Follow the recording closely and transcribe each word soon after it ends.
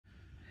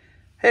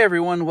Hey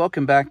everyone,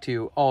 welcome back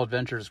to All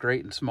Adventures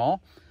Great and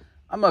Small.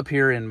 I'm up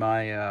here in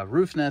my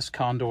Roof Nest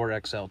Condor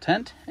XL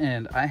tent,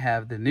 and I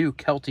have the new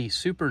Kelty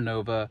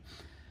SuperNova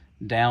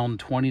down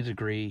 20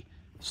 degree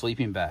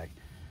sleeping bag,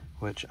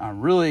 which I'm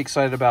really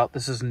excited about.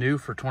 This is new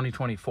for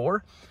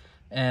 2024,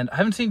 and I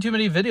haven't seen too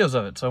many videos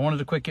of it, so I wanted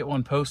to quick get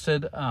one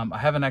posted. I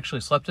haven't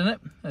actually slept in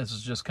it. This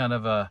is just kind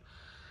of a,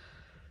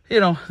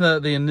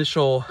 the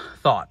initial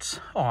thoughts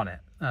on it.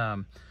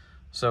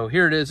 So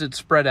here it is. It's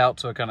spread out,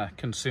 so it kind of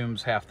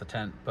consumes half the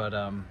tent. But,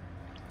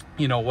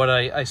 what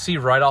I see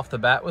right off the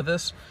bat with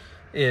this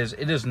is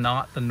it is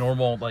not the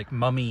normal, like,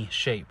 mummy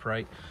shape,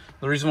 right?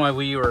 The reason why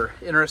we were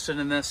interested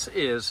in this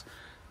is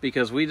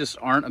because we just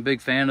aren't a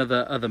big fan of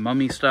the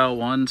mummy style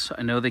ones.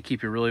 I know they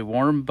keep you really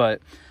warm,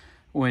 but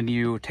when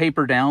you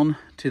taper down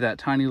to that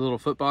tiny little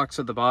foot box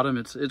at the bottom,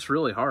 it's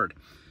really hard.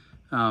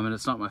 And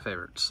it's not my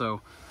favorite. So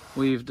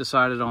we've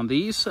decided on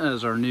these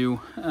as our new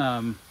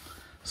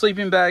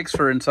sleeping bags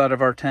for inside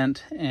of our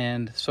tent,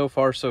 and so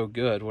far so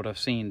good what I've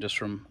seen just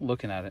from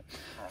looking at it.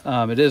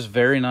 It is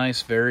very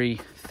nice, very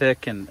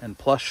thick and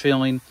plush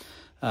feeling,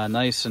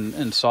 nice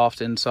and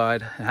soft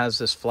inside. It has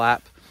this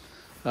flap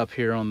up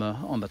here on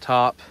the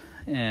top,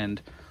 and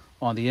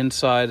on the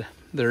inside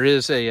there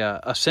is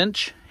a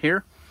cinch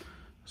here,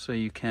 so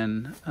you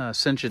can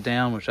cinch it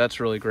down, which that's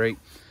really great.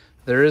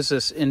 There is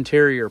this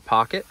interior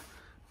pocket,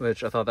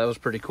 which I thought that was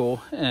pretty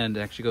cool, and it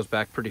actually goes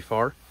back pretty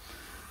far.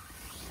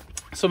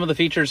 Some of the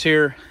features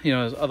here,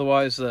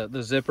 otherwise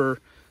the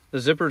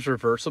zipper's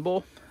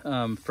reversible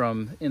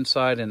from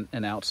inside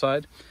and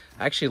outside.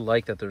 I actually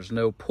like that there's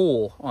no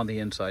pull on the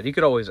inside. You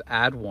could always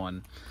add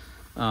one,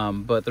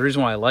 but the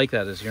reason why I like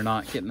that is you're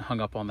not getting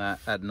hung up on that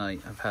at night.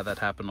 I've had that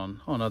happen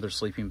on other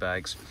sleeping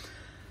bags.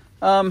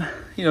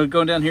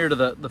 Going down here to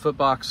the foot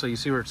box, so you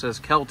see where it says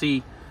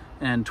Kelty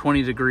and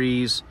 20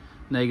 degrees,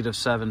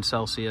 -7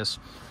 Celsius.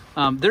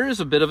 There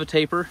is a bit of a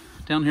taper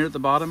down here at the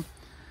bottom.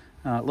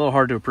 A little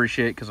hard to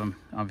appreciate because I'm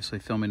obviously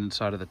filming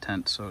inside of the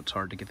tent, so it's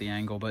hard to get the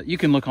angle, but you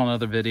can look on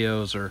other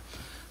videos or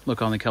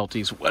look on the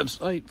Kelty's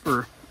website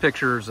for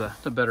pictures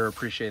to better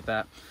appreciate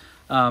that.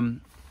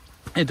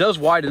 It does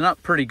widen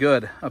up pretty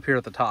good up here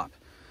at the top.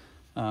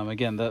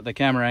 Again, the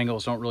camera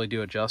angles don't really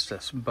do it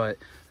justice, but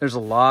there's a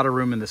lot of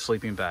room in this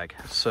sleeping bag,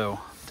 so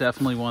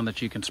definitely one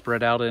that you can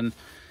spread out in.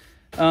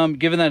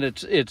 Given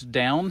that it's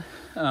down,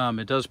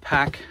 it does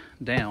pack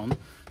down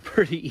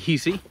pretty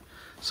easy.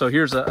 So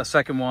here's a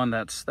second one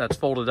that's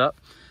folded up,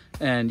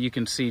 and you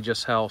can see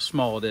just how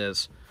small it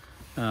is,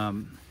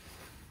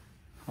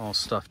 all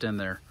stuffed in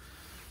there.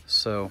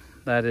 So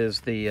that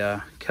is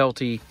the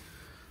Kelty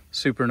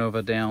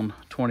SuperNova down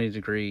 20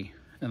 degree,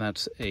 and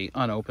that's a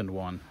unopened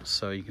one.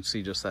 So you can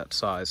see just that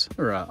size,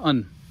 or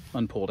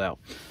unpulled out.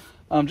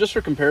 Just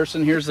for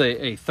comparison, here's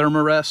a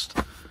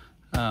Thermarest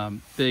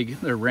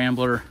their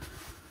Rambler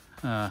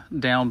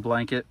down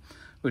blanket,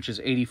 which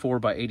is 84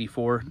 by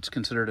 84. It's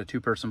considered a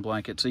two-person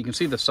blanket. So you can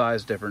see the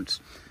size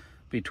difference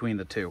between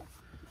the two.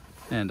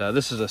 And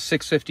this is a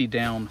 650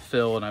 down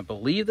fill, and I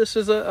believe this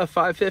is a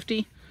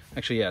 550.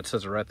 Actually, yeah, it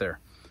says it right there.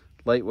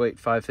 Lightweight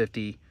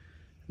 550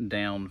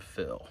 down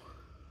fill.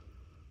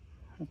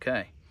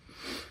 Okay.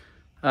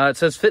 It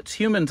says fits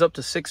humans up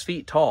to 6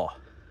 feet tall.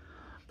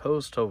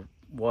 Opposed to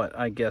what?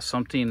 I guess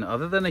something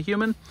other than a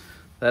human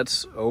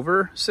that's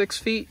over 6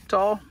 feet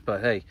tall.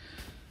 But hey,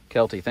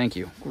 Kelty, thank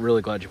you. We're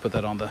really glad you put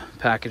that on the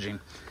packaging.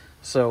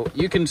 So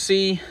you can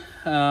see,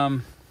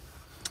 yeah,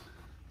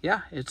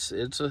 it's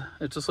a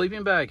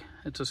sleeping bag.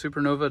 It's a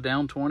SuperNova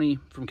down 20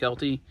 from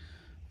Kelty,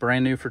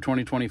 brand new for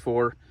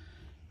 2024.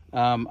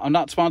 I'm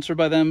not sponsored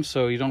by them,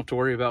 so you don't have to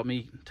worry about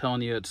me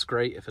telling you it's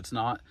great if it's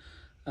not.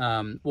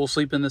 We'll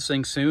sleep in this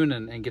thing soon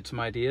and get some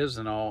ideas,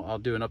 and I'll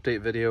do an update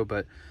video,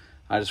 but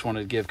I just wanted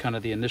to give kind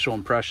of the initial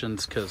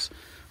impressions because,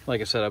 like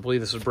I said, I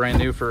believe this is brand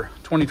new for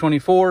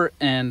 2024,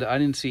 and I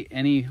didn't see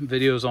any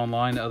videos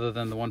online other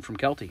than the one from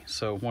Kelty.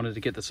 So wanted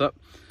to get this up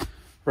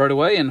right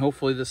away, and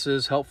hopefully this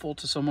is helpful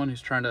to someone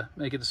who's trying to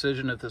make a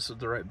decision if this is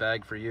the right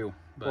bag for you.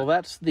 Well,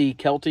 that's the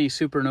Kelty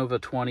SuperNova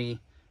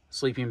 20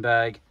 sleeping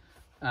bag.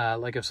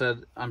 Like I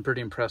said, I'm pretty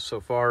impressed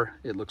so far.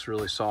 It looks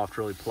really soft,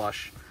 really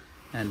plush,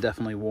 and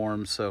definitely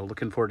warm. So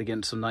looking forward to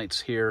getting some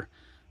nights here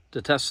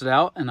to test it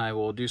out, and I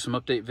will do some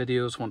update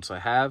videos once I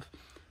have,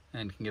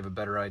 and can give a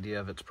better idea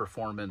of its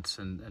performance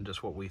and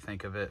just what we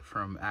think of it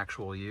from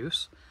actual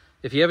use.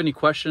 If you have any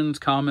questions,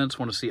 comments,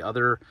 want to see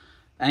other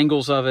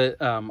angles of it,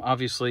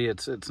 obviously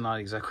it's not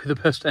exactly the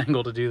best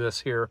angle to do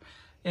this here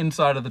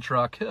inside of the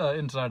truck,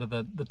 inside of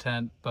the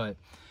tent, but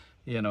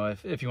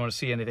if you want to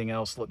see anything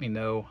else, let me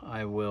know.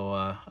 I will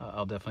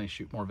I'll definitely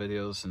shoot more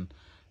videos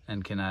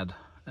and can add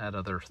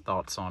other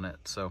thoughts on it.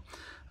 So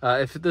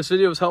if this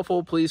video was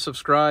helpful, please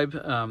subscribe.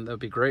 That would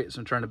be great. So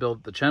I'm trying to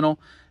build the channel.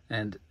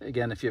 And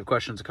again, if you have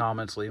questions or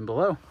comments, leave them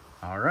below.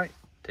 All right,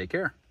 take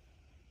care.